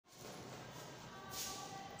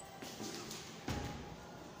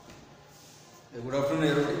Good afternoon,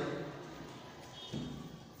 everybody.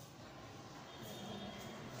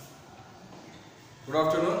 Good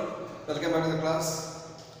afternoon. Welcome back to the class.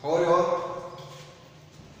 How are you all?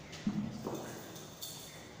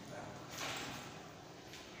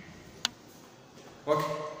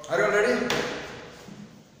 Okay. Are you all ready?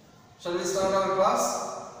 Shall we start our class?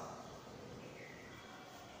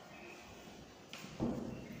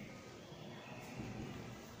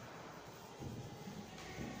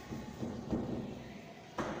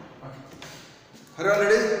 Are you all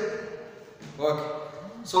ready? Okay.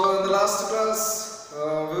 So in the last class,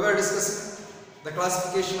 we were discussing the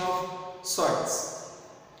classification of soils,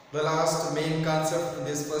 the last main concept in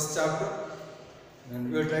this first chapter,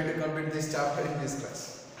 and we will try to complete this chapter in this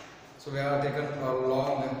class. So we have taken a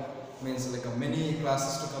long, many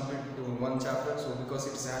classes to complete to one chapter. So because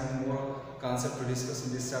it is having more concept to discuss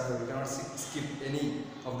in this chapter, we cannot skip any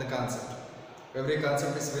of the concept. Every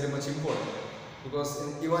concept is very much important.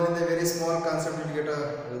 Because even in the very small concept, you get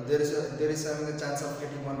there is having a chance of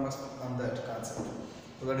getting 1 mark on that concept.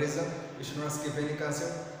 For that reason, we should not skip any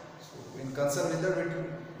concept. So in concern with that,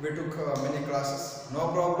 we took many classes, no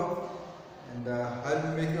problem, and I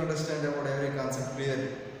will make you understand about every concept clearly.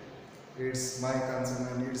 It's my concern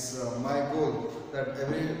and it's my goal that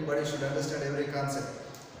everybody should understand every concept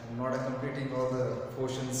and not completing all the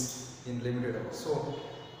portions in limited hours. So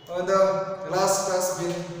in the last class, we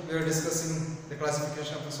were discussing the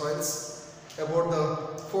classification of the soils. About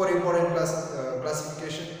the 4 important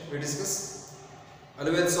classification we discussed: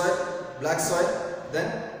 alluvial soil, black soil,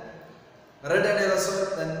 then red and yellow soil,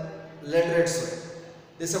 then lead red soil.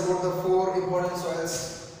 This is about the 4 important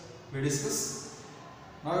soils we discussed.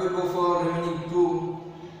 Now we will go for remaining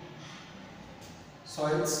 2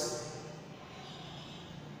 soils.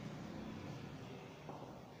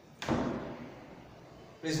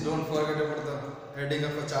 Please don't forget about the heading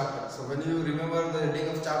of a chapter. So when you remember the heading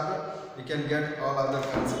of chapter, you can get all other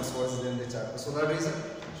concepts what's in the chapter. So that reason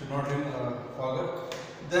should not forget.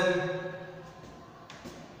 Then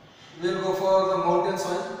we will go for the mountain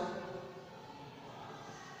soil.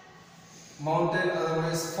 Mountain,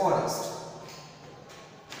 otherwise forest.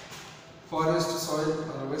 Forest soil,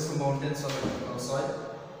 otherwise mountain soil.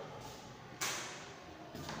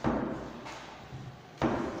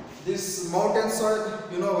 This mountain soil,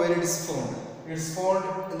 you know where it is found. It is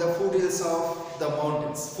found in the foothills of the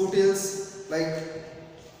mountains. Foothills, like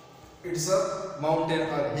it's a mountain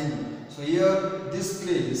or hill. So here, this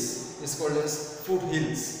place is called as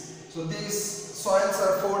foothills. So these soils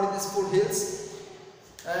are found in these foothills,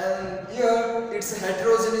 and here it's a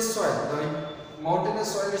heterogeneous soil. The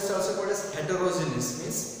mountainous soil is also called as heterogeneous,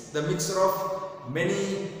 means the mixture of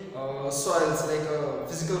many soils, like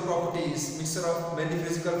physical properties, mixture of many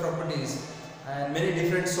physical properties and many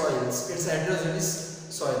different soils. It's a heterogeneous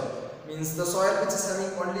soil, means the soil which is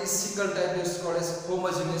having only single type is called as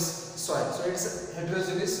homogeneous soil. So it's a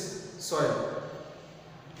heterogeneous soil.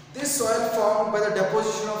 This soil formed by the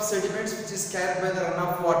deposition of sediments which is carried by the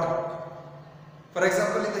runoff water. For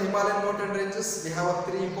example, in the Himalayan mountain ranges, we have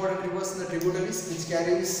 3 important rivers in the tributaries which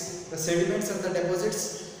carries the sediments and the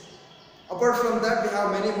deposits. Apart from that, we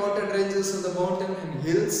have many mountain ranges in the mountain and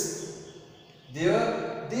hills.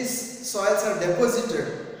 There, these soils are deposited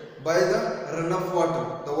by the runoff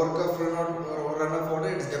water. The work of runoff water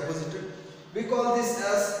is deposited. We call this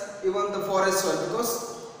as even the forest soil, because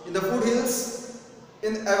in the foothills,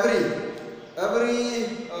 in every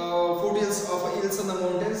foothills of hills and the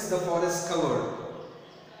mountains, the forest covered.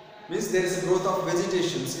 Means there is a growth of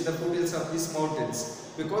vegetations in the foothills of these mountains,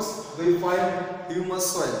 because we find humus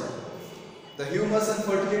soil. The humus and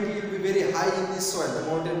fertility will be very high in this soil, the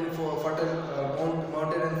mountain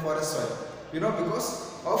and forest soil. You know,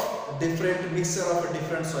 because of different mixture of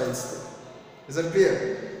different soils. Is that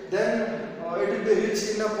clear? Then it will be rich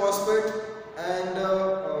in a phosphate, and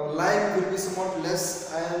lime will be somewhat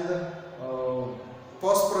less, and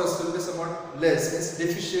phosphorus will be somewhat less. It's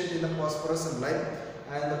deficient in the phosphorus and lime,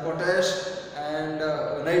 and the potash and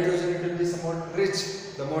nitrogen will be somewhat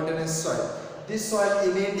rich, the mountainous soil. This soil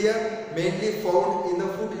in India mainly found in the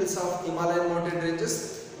foothills of Himalayan mountain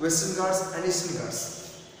ranges, Western Ghats and Eastern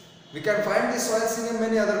Ghats. We can find these soils in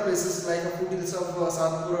many other places like the foothills of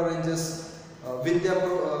Satpura ranges,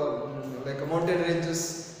 Vindhyapur, like mountain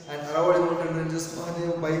ranges, and Aravalli mountain ranges,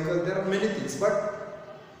 Mahadev, Baikal. There are many things, but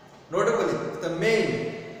notably the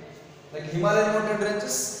main, like Himalayan mountain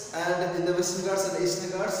ranges, and in the Western Ghats and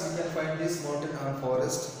Eastern Ghats, we can find this mountain and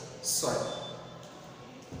forest soil.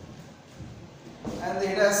 And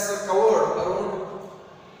it has covered around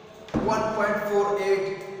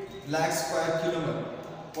 1.48 lakh square kilometer.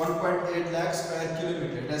 1.8 lakh square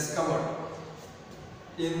kilometer it has covered.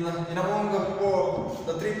 in among the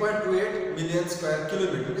 3.28 million square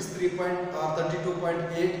kilometer, is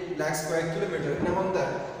 32.8 lakh square kilometer. In among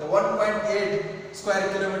that, the 1.8 square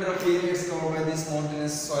kilometer of area is covered by this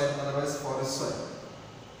mountainous soil, otherwise forest soil.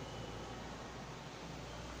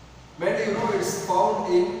 Where do you know it's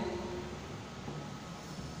found in,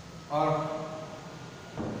 or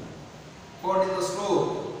found in the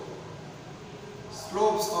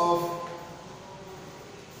slopes of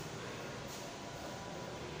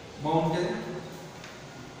mountain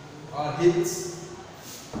or hills,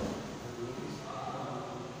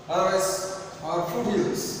 otherwise or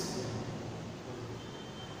foothills.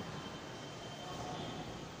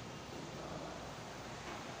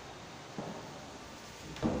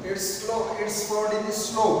 It's found in the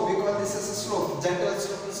slope. We call this as a slope, gentle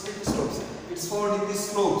slope and steep slopes. It's found in these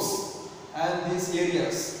slopes and these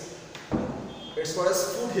areas. It's called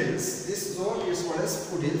as foothills. This zone is called as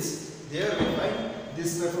foothills. There we find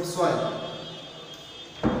this type of soil.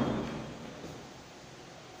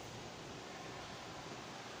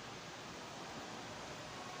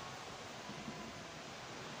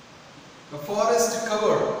 The forest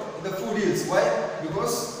covered in the foothills. Why?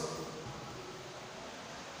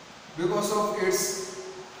 Because of its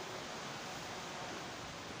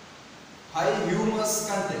high humus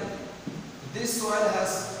content. This soil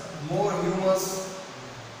has more humus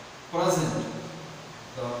present.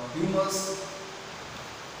 The humus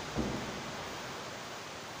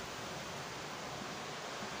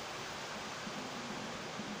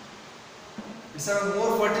it's have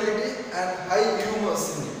more fertility and high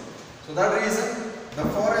humus in it. So that reason the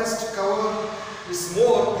forest cover is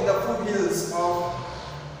more in the foothills of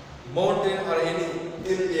mountain or any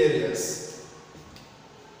hill areas.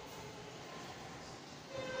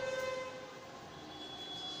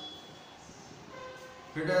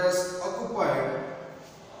 It has occupied,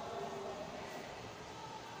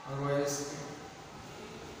 otherwise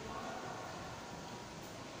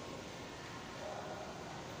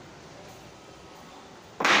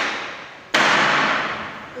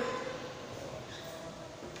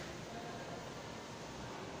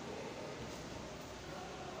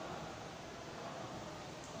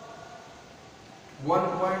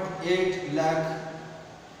 1.8 lakh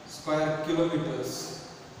square kilometers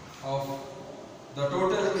of the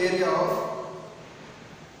total area of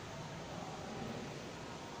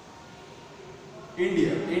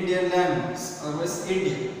Indian landmass, otherwise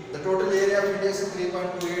India. The total area of India is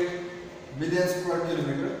 3.28 million square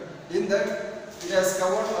kilometer. In that, it has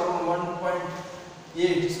covered around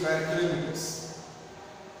 1.8 square kilometers.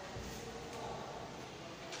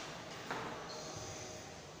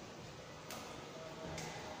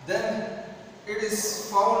 Then it is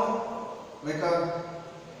found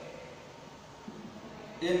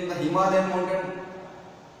in the Himalayan mountain,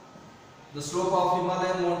 the slope of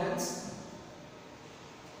Himalayan mountains,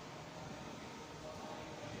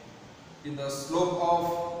 in the slope of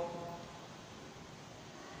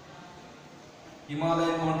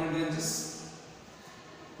Himalayan mountain ranges,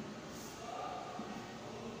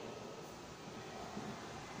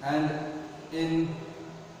 and in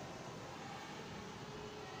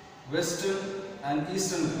western and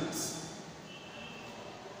eastern Ghats.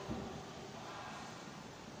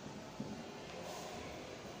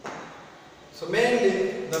 So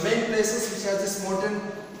mainly the main places which has this mountain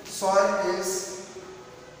soil is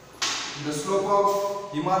the slope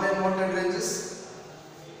of Himalayan mountain ranges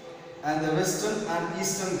and the western and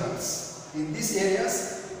eastern Ghats. In these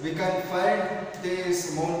areas we can find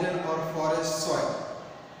this mountain or forest soil.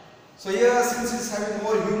 So here, since it is having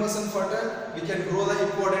more humus and fertile, we can grow the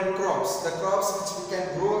important crops. The crops which we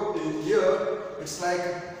can grow here, it's like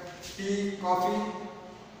tea, coffee,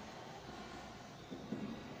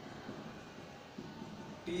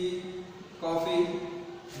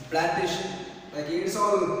 plantation. Like it's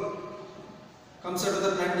all comes under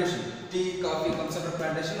the plantation. Tea, coffee comes under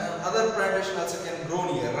plantation, and other plantation also can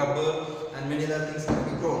grow here. Rubber and many other things can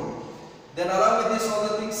be grown. Then along with this, all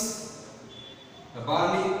the things, the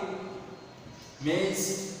barley,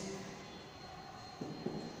 maize,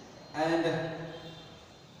 and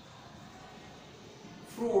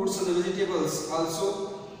fruits and the vegetables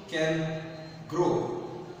also can grow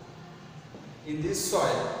in this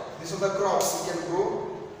soil. These are the crops we can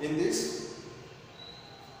grow in this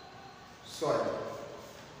soil.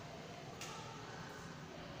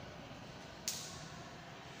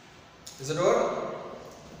 Is it all?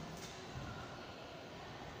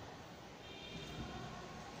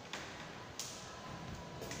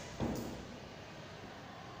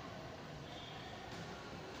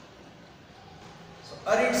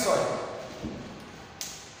 Arid soil.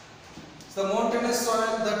 So the mountainous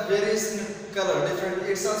soil that varies in color, different.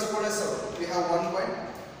 It's also called as we have one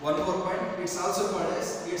more point. It's also called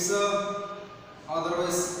as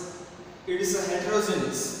otherwise it is a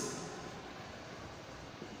heterogeneous.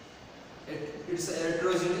 It's a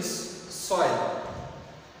heterogeneous soil.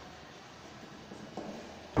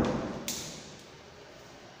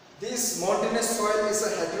 This mountainous soil is a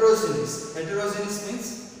heterogeneous. Heterogeneous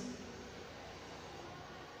means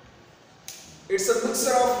it's a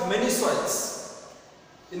mixture of many soils.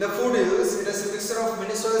 In the foothills, it is a mixture of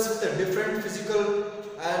many soils with a different physical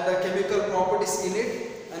and chemical properties in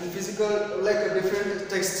it, and physical, like a different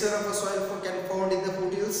texture of a soil can be found in the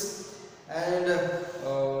foothills, and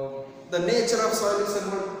the nature of soil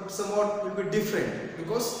is somewhat will be different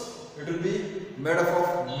because it will be made up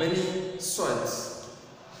of many soils.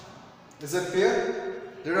 Is that clear?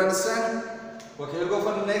 Do you understand? Okay, we'll go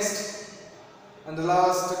for the next. And the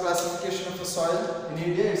last classification of the soil in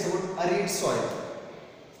India is about arid soil.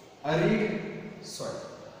 Arid soil.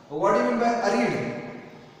 What do you mean by arid?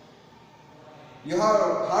 You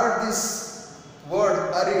have heard this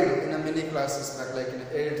word arid in many classes back, like in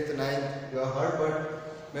 8th, 9th, you have heard,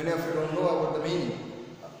 but many of you don't know about the meaning.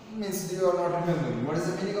 Means you are not remembering. What is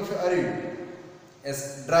the meaning of arid?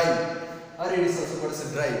 As dry. Arid is also called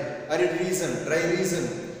as a dry. Arid region, dry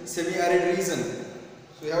region, semi-arid region.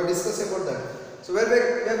 So we have discussed about that. So where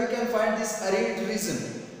we can find this arid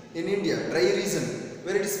region in India, dry region,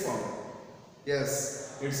 where it is found?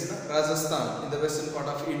 Yes, it's in Rajasthan, in the western part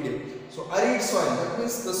of India. So arid soil, that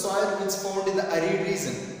means the soil which is found in the arid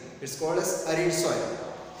region. It's called as arid soil.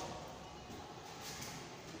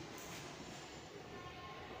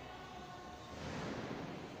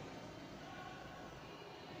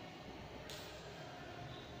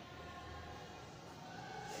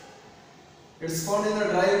 It's found in a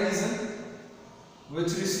dry region which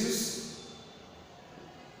receives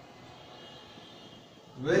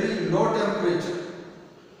very low temperature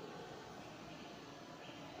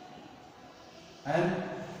and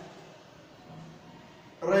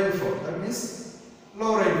rainfall. That means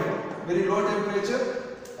low rainfall, very low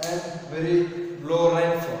temperature and very low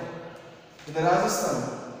rainfall. In the Rajasthan,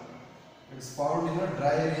 it is found in a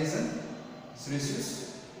dry region which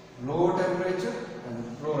receives low temperature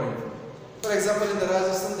and low rainfall. For example, in the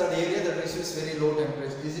Rajasthan, that area that receives very low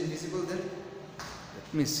temperature, is it visible there?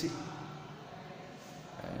 Let me see.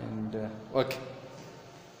 And okay.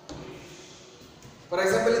 For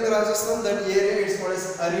example, in the Rajasthan, that area is called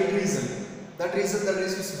as arid region. That region that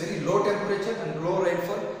receives very low temperature and low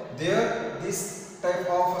rainfall, there this type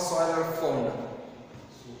of soil are found.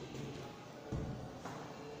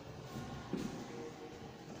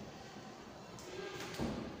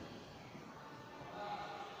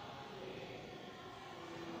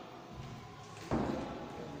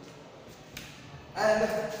 And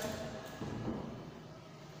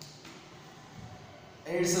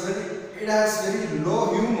it has very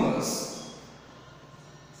low humus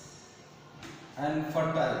and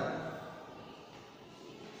fertile.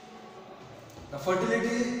 The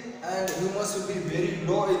fertility and humus will be very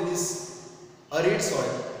low in this arid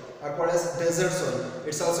soil, are called as desert soil.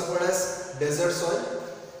 It's also called as desert soil.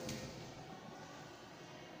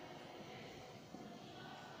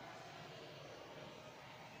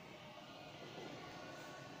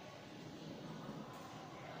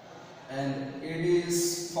 And it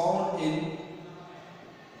is found in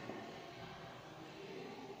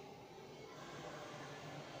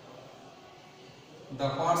the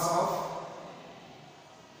parts of,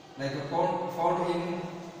 like found in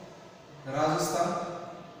Rajasthan,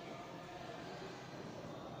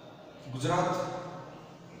 Gujarat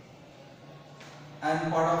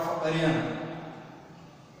and part of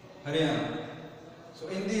Haryana. So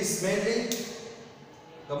in this mainly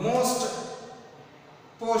the most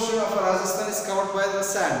portion of Rajasthan is covered by the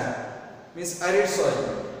sand, means arid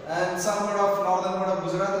soil, and some part of northern part of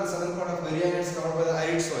Gujarat and southern part of Haryana is covered by the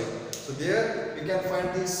arid soil. So there we can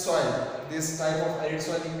find this soil, this type of arid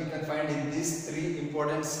soil we can find in these three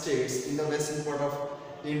important states in the western part of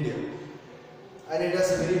India. And it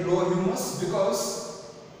has a very low humus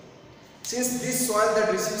because since this soil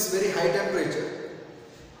that receives very high temperature,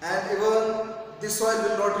 and even this soil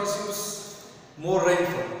will not receive more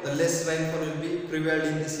rainfall, the less rainfall will be prevailed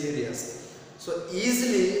in these areas. So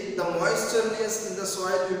easily the moistureness in the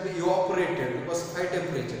soil will be evaporated because of high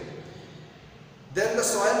temperature. Then the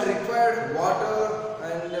soil required water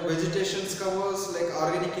and vegetation covers like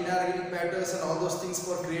organic, inorganic matters and all those things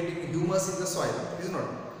for creating humus in the soil. Is not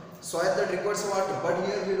soil that requires water, but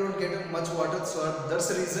here we don't get much water, so that's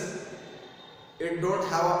the reason it don't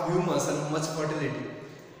have a humus and much fertility.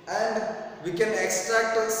 And we can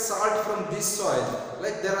extract salt from this soil.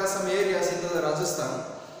 Like there are some areas in the Rajasthan,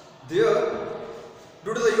 there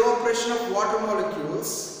due to the evaporation of water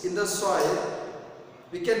molecules in the soil,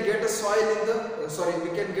 we can get a soil in the we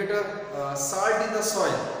can get a salt in the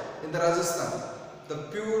soil in the Rajasthan. The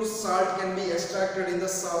pure salt can be extracted in the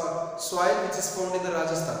soil which is found in the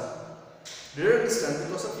Rajasthan. Do you understand?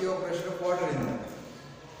 Because of evaporation of water in there.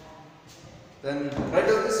 Then right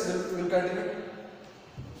after this we'll continue.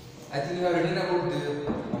 I think you have written about the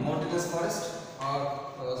mountainous forest or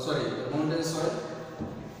the mountain soil.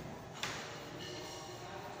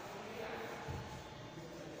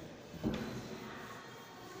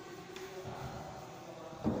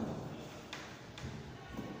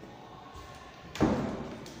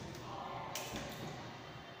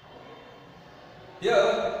 Here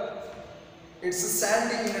it's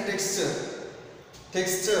sandy in a texture.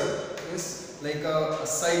 Texture is like a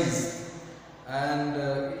size and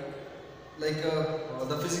the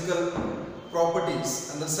physical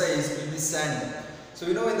properties and the size will be sandy. So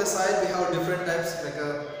you know in the soil we have different types like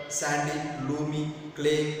sandy, loamy,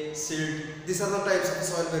 clay, silt. These are the types of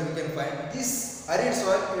soil where we can find. This arid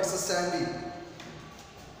soil, it's a sandy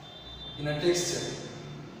in a texture.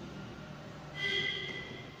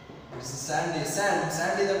 It's a sandy,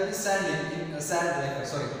 sandy that is sandy in sand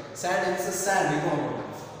sand is a sand, you know about it.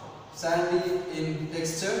 Sandy in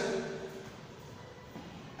texture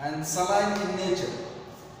and saline in nature.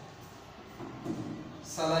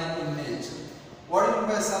 Saline in nature. What do you mean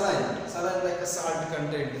by saline? Saline like a salt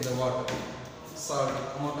content in the water. Salt,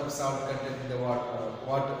 amount of salt content in the water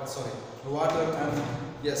and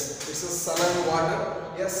yes, it's a saline water.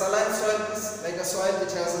 Yes, saline soil is like a soil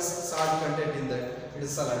which has a salt content in that. It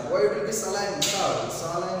is saline. Why it will be saline?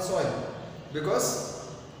 Saline soil. Because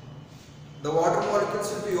the water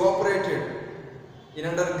molecules will be evaporated in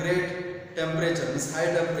under great temperature, this high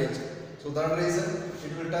temperature. So that reason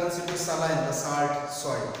it will turn into saline, the salt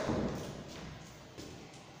soil.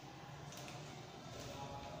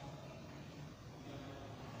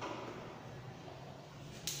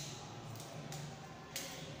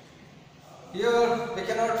 Here we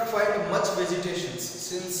cannot find much vegetation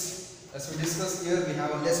since, as we discussed here, we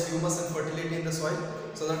have less humus and fertility in the soil.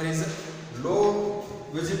 So that reason low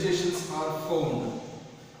vegetations are found.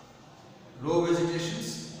 Low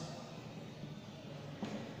vegetations,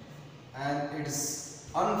 and it is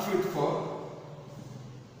unfit for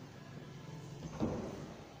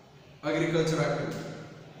agriculture activity.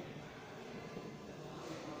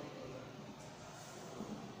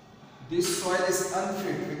 This soil is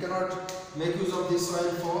unfit. We cannot make use of this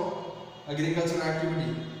soil for agricultural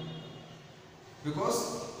activity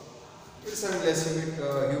because it is having less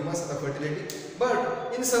humus and the fertility.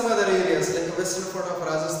 But in some other areas like the western part of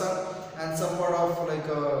Rajasthan and some part of like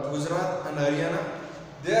Gujarat and Haryana,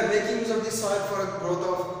 they are making use of this soil for a growth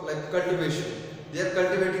of like cultivation. They are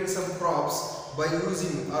cultivating some crops by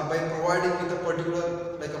using or by providing with a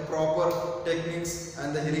particular like a proper techniques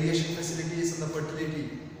and the irrigation facilities and the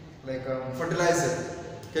fertility. Like fertilizer,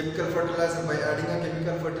 chemical fertilizer, by adding a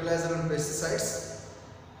chemical fertilizer and pesticides.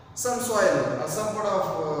 Some soil, some part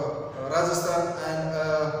of Rajasthan and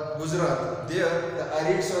Gujarat, there the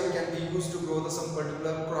arid soil can be used to grow some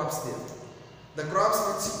particular crops there. The crops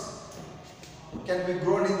which can be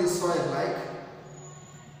grown in this soil like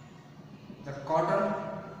the cotton,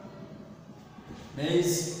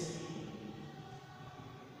 maize,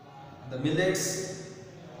 the millets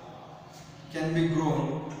can be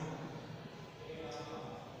grown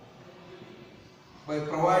by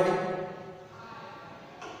providing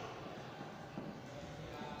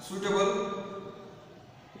suitable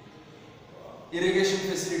irrigation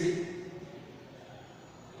facility,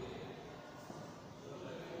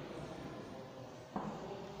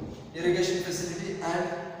 and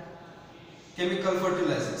chemical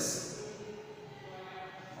fertilizers.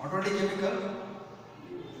 Not only chemical,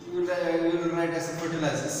 you will write as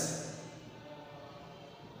fertilizers.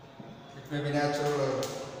 It may be natural or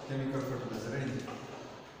chemical fertilizer, anything.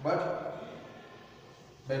 But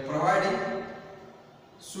by providing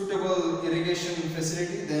suitable irrigation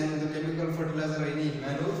facility, then the chemical fertilizer, any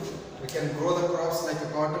manure, we can grow the crops like a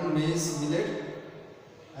cotton, maize, millet,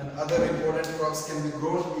 and other important crops can be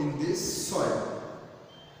grown in this soil.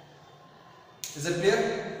 Is it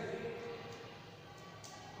clear?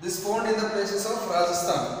 This found in the places of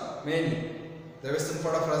Rajasthan, mainly the western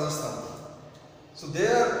part of Rajasthan. So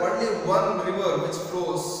there only one river which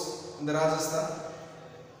flows in the Rajasthan.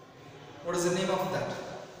 What is the name of that?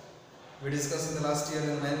 We discussed in the last year in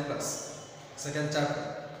the 9th class, second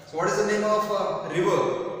chapter. So what is the name of a river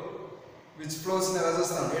which flows in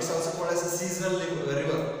Rajasthan? It's also called as a seasonal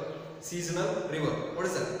river. Seasonal river. What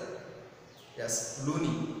is that? Yes,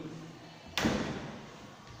 loony.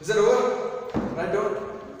 Is that over? Write down.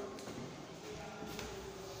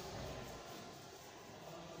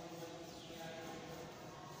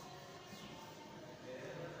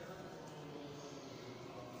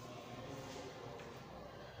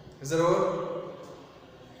 Is that over?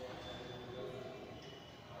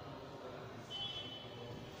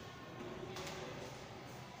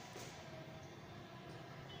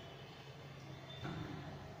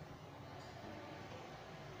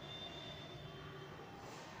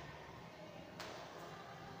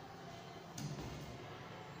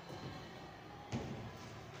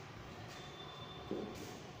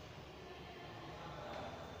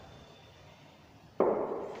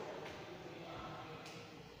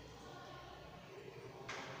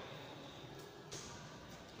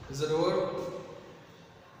 Is it over?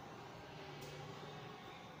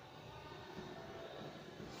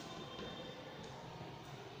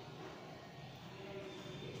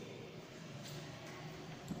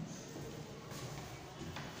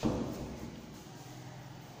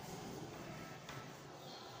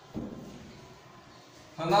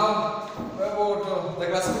 And now about the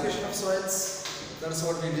classification of soils. That's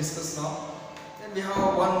what we discussed now. Then we have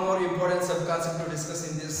one more important sub-concept to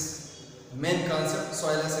discuss in this main concept,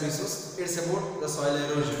 soil as a resource. It's about the soil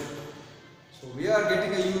erosion. So we are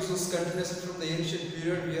getting a uses continuously from the ancient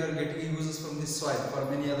period. We are getting uses from this soil for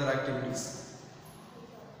many other activities.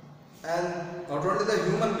 And not only the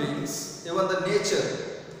human beings, even the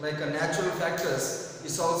nature, like natural factors,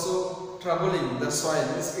 is also troubling the soil.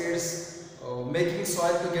 It's making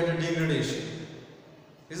soil to get a degradation.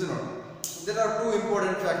 Is it not? There are two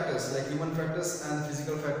important factors, like human factors and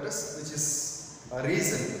physical factors, which is a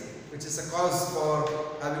reason, which is a cause for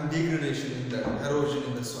having degradation in the erosion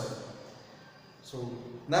in the soil. So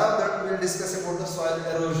now that we will discuss about the soil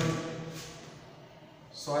erosion.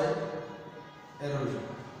 Soil erosion.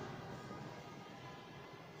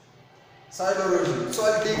 Soil erosion,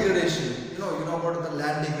 soil degradation. You know about the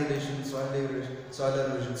land degradation, soil erosion.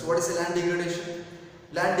 So what is land degradation?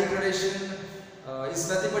 Land degradation is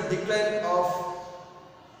nothing but decline of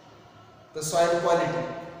the soil quality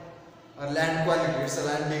or land quality. It's a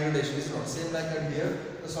land degradation. It's not same like here.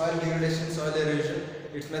 The soil degradation, soil erosion.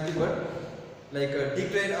 It's nothing but like a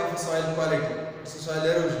decline of soil quality. It's a soil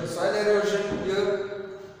erosion. Soil erosion here.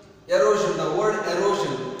 Erosion. The word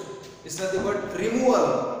erosion is nothing but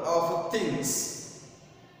removal of things,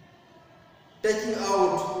 taking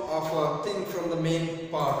out of a thing from the main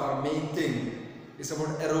part or main thing is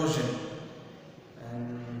about erosion.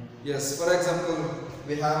 And yes, for example,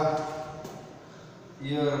 we have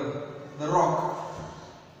here the rock.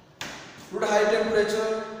 Due to high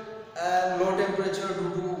temperature and low temperature,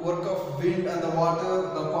 due to work of wind and the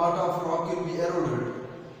water, the part of rock will be eroded.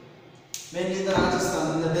 Mainly in the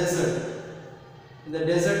Rajasthan, in the desert. In the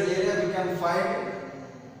desert area, we can find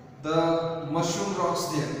the mushroom rocks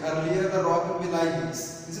there. Earlier, the rock will be like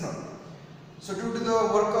this, is it not? So, due to the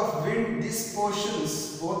work of wind, these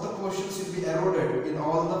portions, both the portions will be eroded in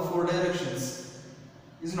all the four directions.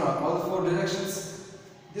 Is it not? All the four directions,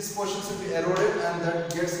 these portions will be eroded, and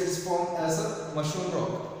that gets its form as a mushroom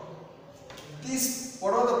rock. This,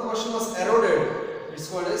 whatever the portion was eroded, it's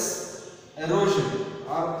called as erosion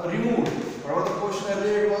or removed. Whatever the portion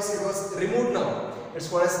earlier it was removed now. It's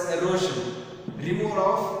called as erosion. Removal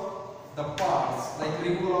of the parts, like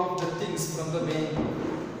removal of the things from the main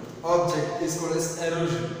object is called as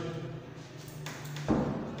erosion.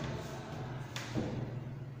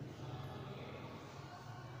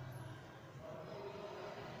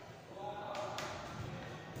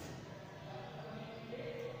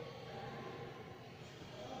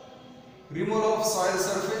 Removal of soil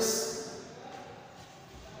surface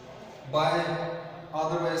by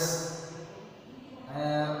otherwise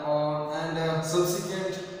and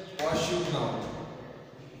subsequent washing down.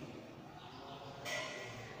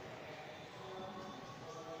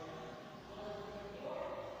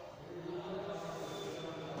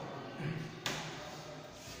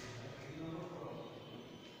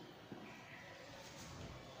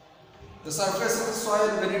 The surface of the soil,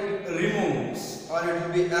 when it removes or it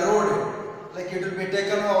will be eroded, like it will be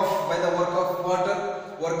taken off by the work of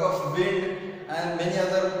water, work of wind and many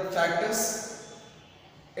other factors,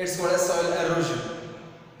 it's called as soil erosion.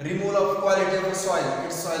 Removal of quality of the soil,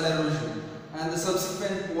 it's soil erosion. And the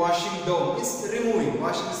subsequent washing down is removing.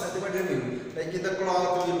 Washing is nothing but removing. Like in the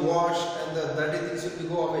cloth we will wash and the dirty things will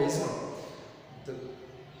go away, is not.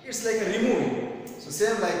 It's like removing. So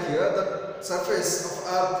same like here, the surface of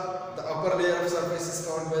earth, the upper layer of surface is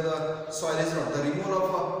covered by the soil, is not. The removal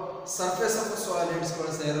of a surface of the soil is called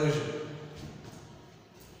as erosion.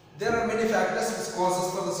 There are many factors which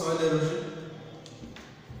causes for the soil erosion.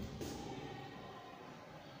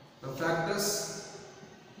 The factors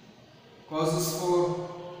causes for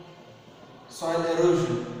soil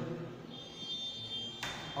erosion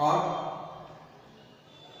are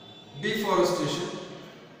deforestation,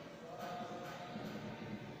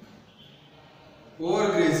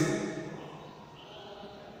 overgrazing,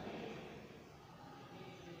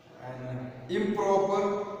 and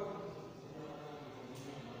improper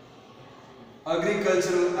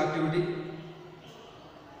agricultural activity,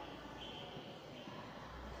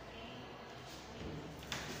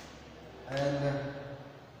 and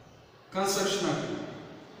construction activity.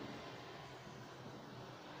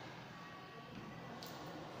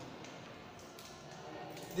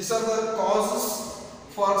 These are the causes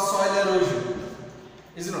for soil erosion,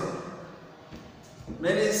 isn't it?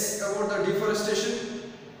 Main is about the deforestation.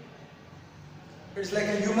 It's like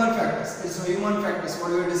a human factors. It's a human factors.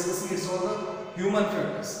 What we are discussing, it's all the human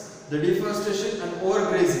factors. The deforestation and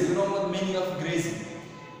overgrazing. You know what the meaning of grazing.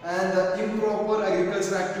 And the improper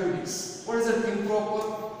agricultural activities. What is it improper?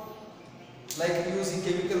 Like using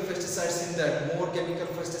chemical pesticides in that, more chemical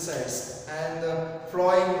pesticides, and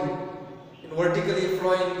vertically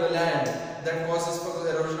flowing the land that causes for the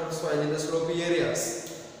erosion of soil in the slopy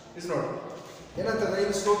areas. Is not. In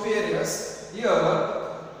the slopy areas, here,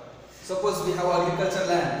 suppose we have agricultural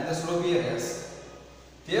land in the slopy areas.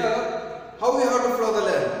 Here, how we have to flow the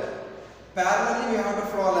land? Parallelly, we have to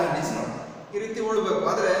flow land, is not.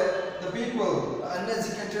 The people,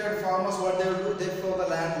 uneducated farmers, what they will do, they flow the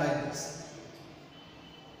land like this.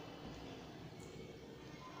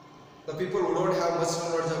 The people who don't have much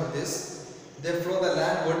knowledge of this, they flow the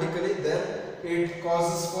land vertically, then it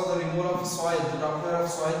causes for the removal of soil, the transfer of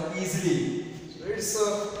soil easily. So it's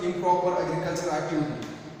improper agricultural activity.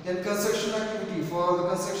 Then construction activity, for the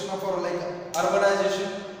construction of our like urbanization,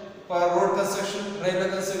 for road construction, railway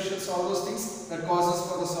construction, so all those things that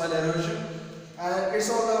causes for the soil erosion. And it's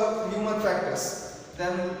all the human factors.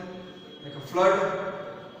 Then like a flood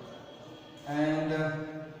and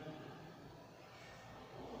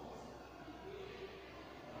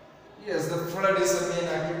yes, the flood is the main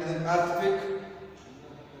activity. Then earthquake.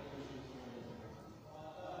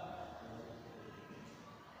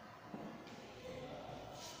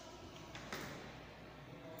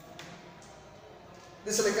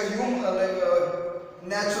 This is like a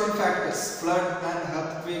natural factors, flood and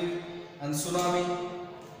earthquake and tsunami.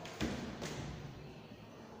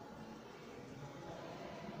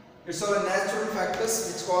 It's all natural factors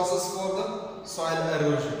which causes for the soil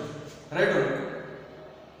erosion. Right or not?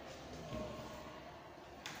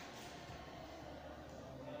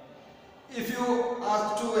 If you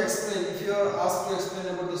ask to explain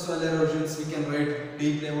about the soil erosions, we can write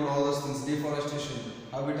deeply about all those things, deforestation,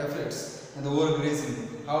 how it affects, and the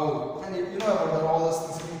overgrazing, how, and you know about all those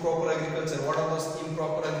things, improper agriculture, what are those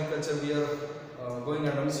improper agriculture we are going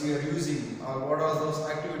under, means we are using, or what are those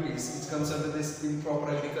activities which comes under this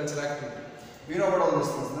improper agriculture activity. We know about all those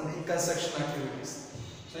things, then construction activities.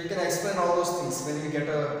 So you can explain all those things when you get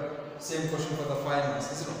a same question for the 5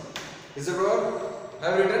 marks, is it not? Is it all?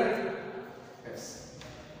 Have you written? Yes.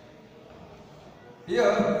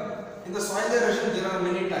 Here, in the soil erosion, there are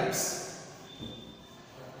many types.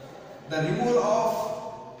 The removal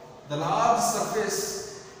of the large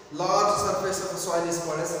surface of the soil is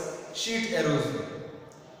called as sheet erosion.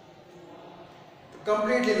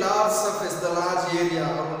 Completely large surface, the large area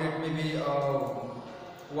around it, maybe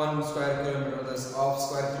 1 square kilometer, that's half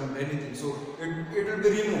square kilometer, anything. So it will be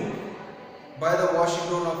removed by the washing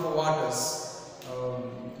down of waters.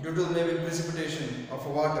 Due to maybe precipitation of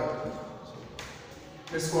water.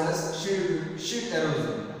 So it's called as sheet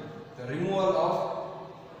erosion. The removal of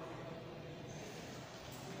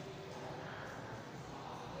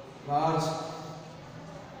large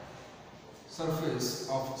surface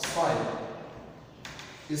of soil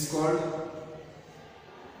is called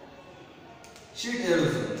sheet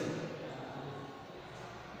erosion.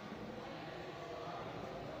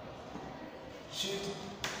 Sheet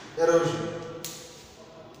erosion.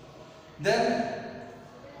 Then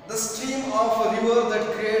the stream of a river that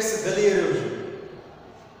creates gully erosion.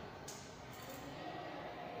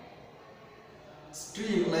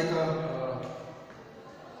 Stream like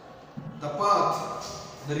the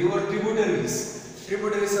path, the river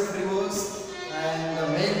tributaries of rivers and the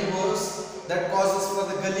main rivers that causes for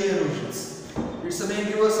the gully erosions. It's the main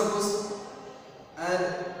river suppose, and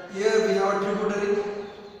here we have a tributary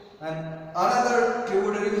and another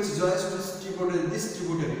tributary which joins to this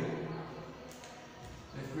tributary.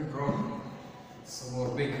 Let me draw some more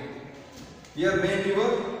big. Here main river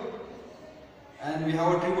and we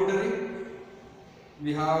have a tributary.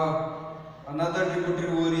 We have another tributary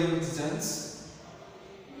over here which joins.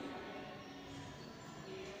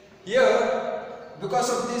 Here, because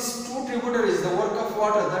of these two tributaries, the work of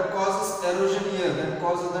water that causes erosion here, that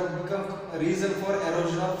becomes a reason for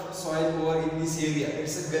erosion of soil over in this area.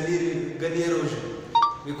 It's a gully erosion.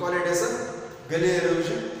 We call it as a gully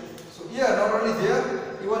erosion. So here, not only there,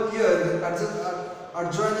 even here, the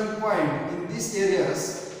adjoining point in these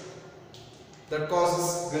areas that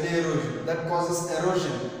causes gully erosion, that causes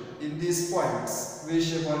erosion in these points,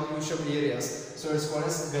 V-shape or U-shape areas. So it's called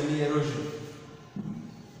as gully erosion.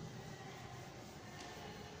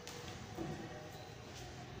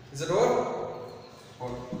 Is it all?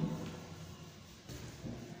 Okay.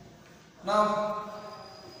 Now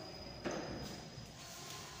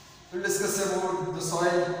we'll discuss about the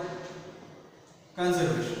soil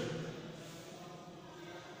conservation.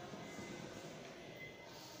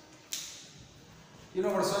 You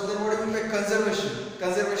know what? So then what do you mean by conservation?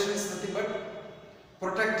 Conservation is nothing but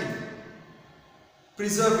protecting,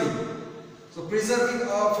 preserving. So preserving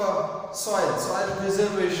of soil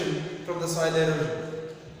preservation from the soil erosion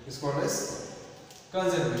is called as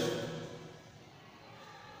conservation.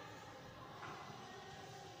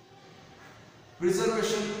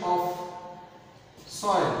 Preservation of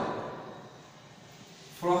soil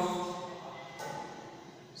from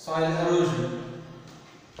soil erosion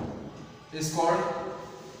is called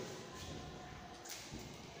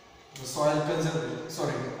the soil conservation.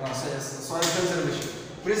 Soil conservation.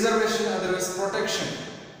 Preservation, otherwise protection.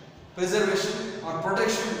 Preservation or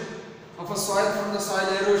protection of a soil from the soil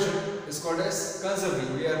erosion is called as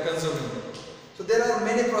conserving. We are conserving it. So there are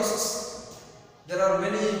many processes. There are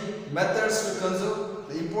many methods to conserve.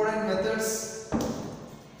 The important methods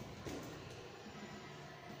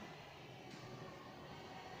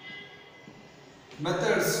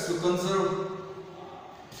to conserve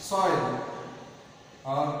soil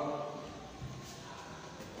are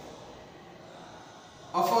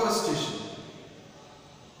afforestation.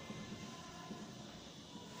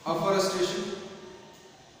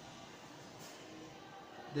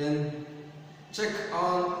 Then check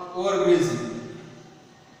on overgrazing.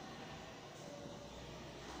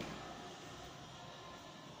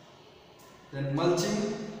 Then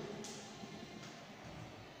mulching.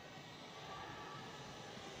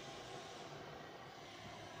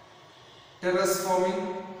 Terrace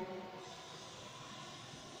forming.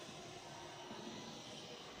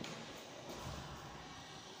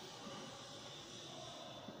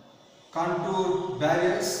 Contour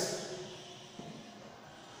barriers.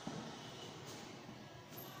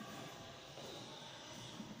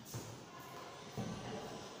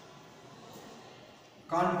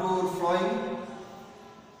 Contour flowing,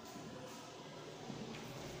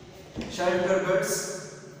 shelter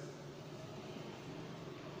beds,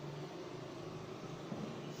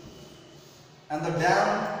 and the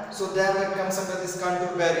dam. So dam that comes under this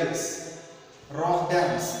contour barriers, rock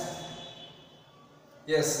dams.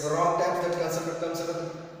 Yes, the rock dams that comes under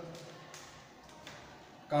the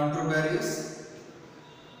contour barriers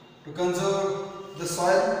to conserve the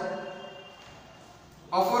soil.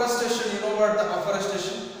 Afforestation, you know what the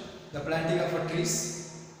afforestation? The planting of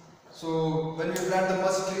trees. So when we plant the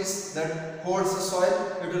much trees that holds the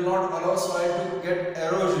soil, it will not allow soil to get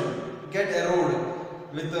eroded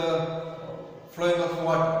with the flowing of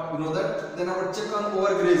water. You know that? Then I would check on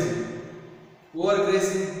overgrazing.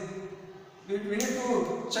 Overgrazing, we need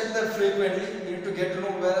to check that frequently. We need to get to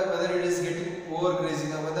know whether it is getting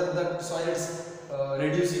overgrazing or whether that soil is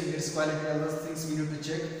reducing its quality. All those things we need to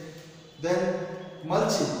check. Then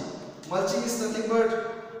mulching. Mulching is nothing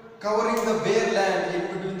but covering the bare land in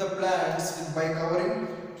between the plants by covering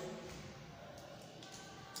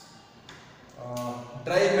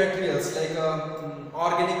dry materials like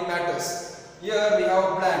organic matters. Here we have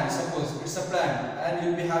a plant, suppose it's a plant, and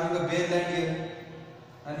you'll be having a bare land here,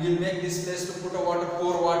 and you'll make this place to put a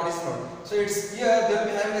pour water is from. So it's here they'll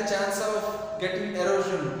be having a chance of getting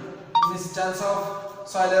erosion, this chance of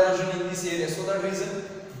soil erosion in this area. So that reason,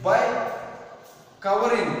 by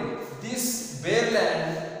covering this bare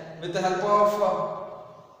land with the help of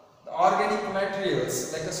organic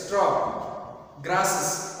materials like a straw,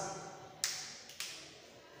 grasses,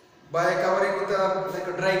 by covering with like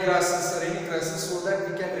a dry grasses or any grasses, so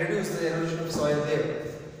that we can reduce the erosion of soil there.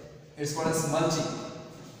 It's called as mulching.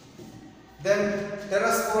 Then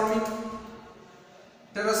terrace forming.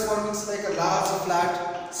 Terrace forming is like a large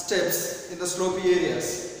flat steps in the slopey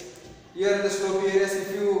areas. Here in the slopey areas,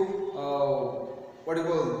 if you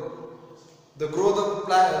the growth of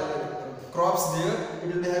crops there,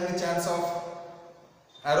 it will be having a chance of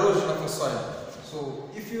erosion of the soil. So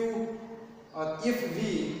if we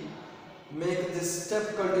make this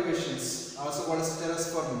step cultivations, also called as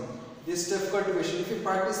terrace farming, this step cultivation, if you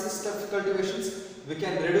practice this step cultivations, we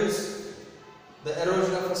can reduce the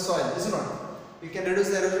erosion of a soil, is it not? We can reduce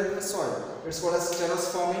the erosion of a soil. It's called as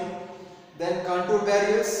terrace forming. Then contour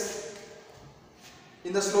barriers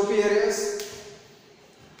in the slopy areas.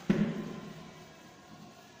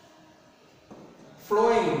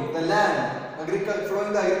 Flowing the land,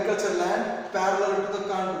 flowing the agricultural land parallel to the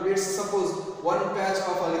contour. Let's suppose one patch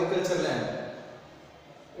of agricultural land.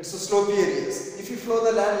 It's a slopy areas. If you flow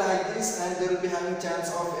the land like this, and there will be having chance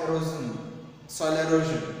of erosion, soil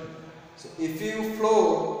erosion. So if you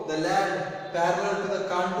flow the land parallel to the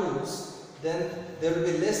contours, then there will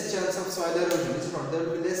be less chance of soil erosion. It's not. There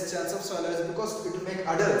will be less chance of soil erosion because it will make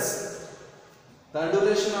adults. The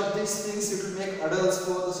undulation of these things, it will make adults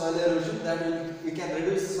for the soil erosion. Then we can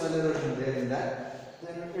reduce the soil erosion there in that.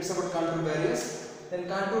 Then it's about contour barriers. Then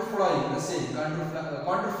contour flowing, the same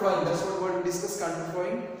contour flowing. That's what we discussed. Contour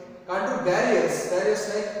flowing, contour barriers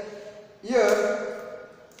like here.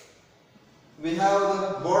 We have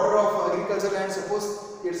the border of agricultural land. Suppose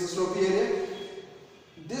it's a slopy area.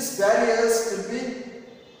 These barriers will be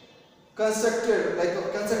constructed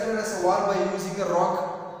as a wall by using a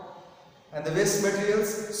rock and the waste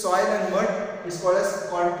materials, soil and mud. It's called as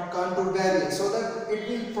contour barrier, so that it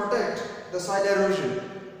will protect the soil erosion.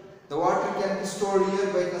 The water can be stored here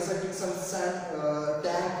by constructing some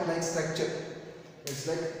tank-like structure. It's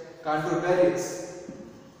like contour barriers.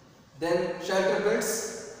 Then shelter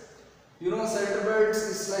beds. You know, shelter beds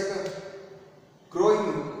is like a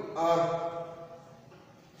growing or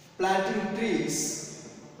planting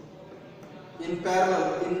trees in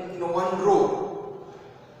parallel in one row.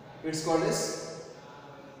 It's called as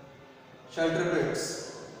shelter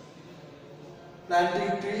beds.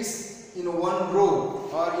 Planting trees in one row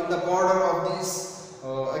or in the border of this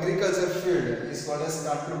agriculture field is called as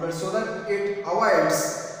contour beds, so that it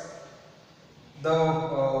avoids the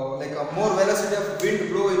more velocity of wind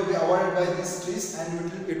blow will be avoided by these trees,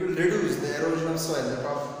 and it will reduce the erosion of soil. The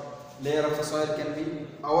top layer of the soil can be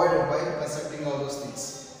avoided by constructing all those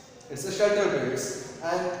things. It's a shelter beds.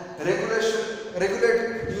 And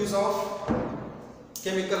regulated use of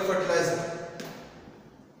chemical fertilizer.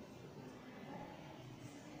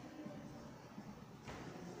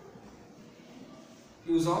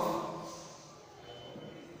 Use of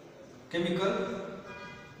chemical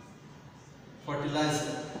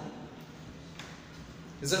fertilizer.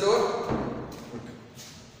 Is that all? Okay.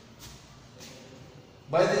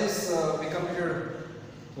 By this we completed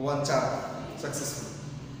one chapter successfully.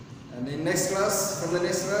 And in next class, from the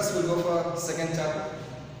next class, we'll go for second chapter.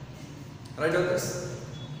 Right on this?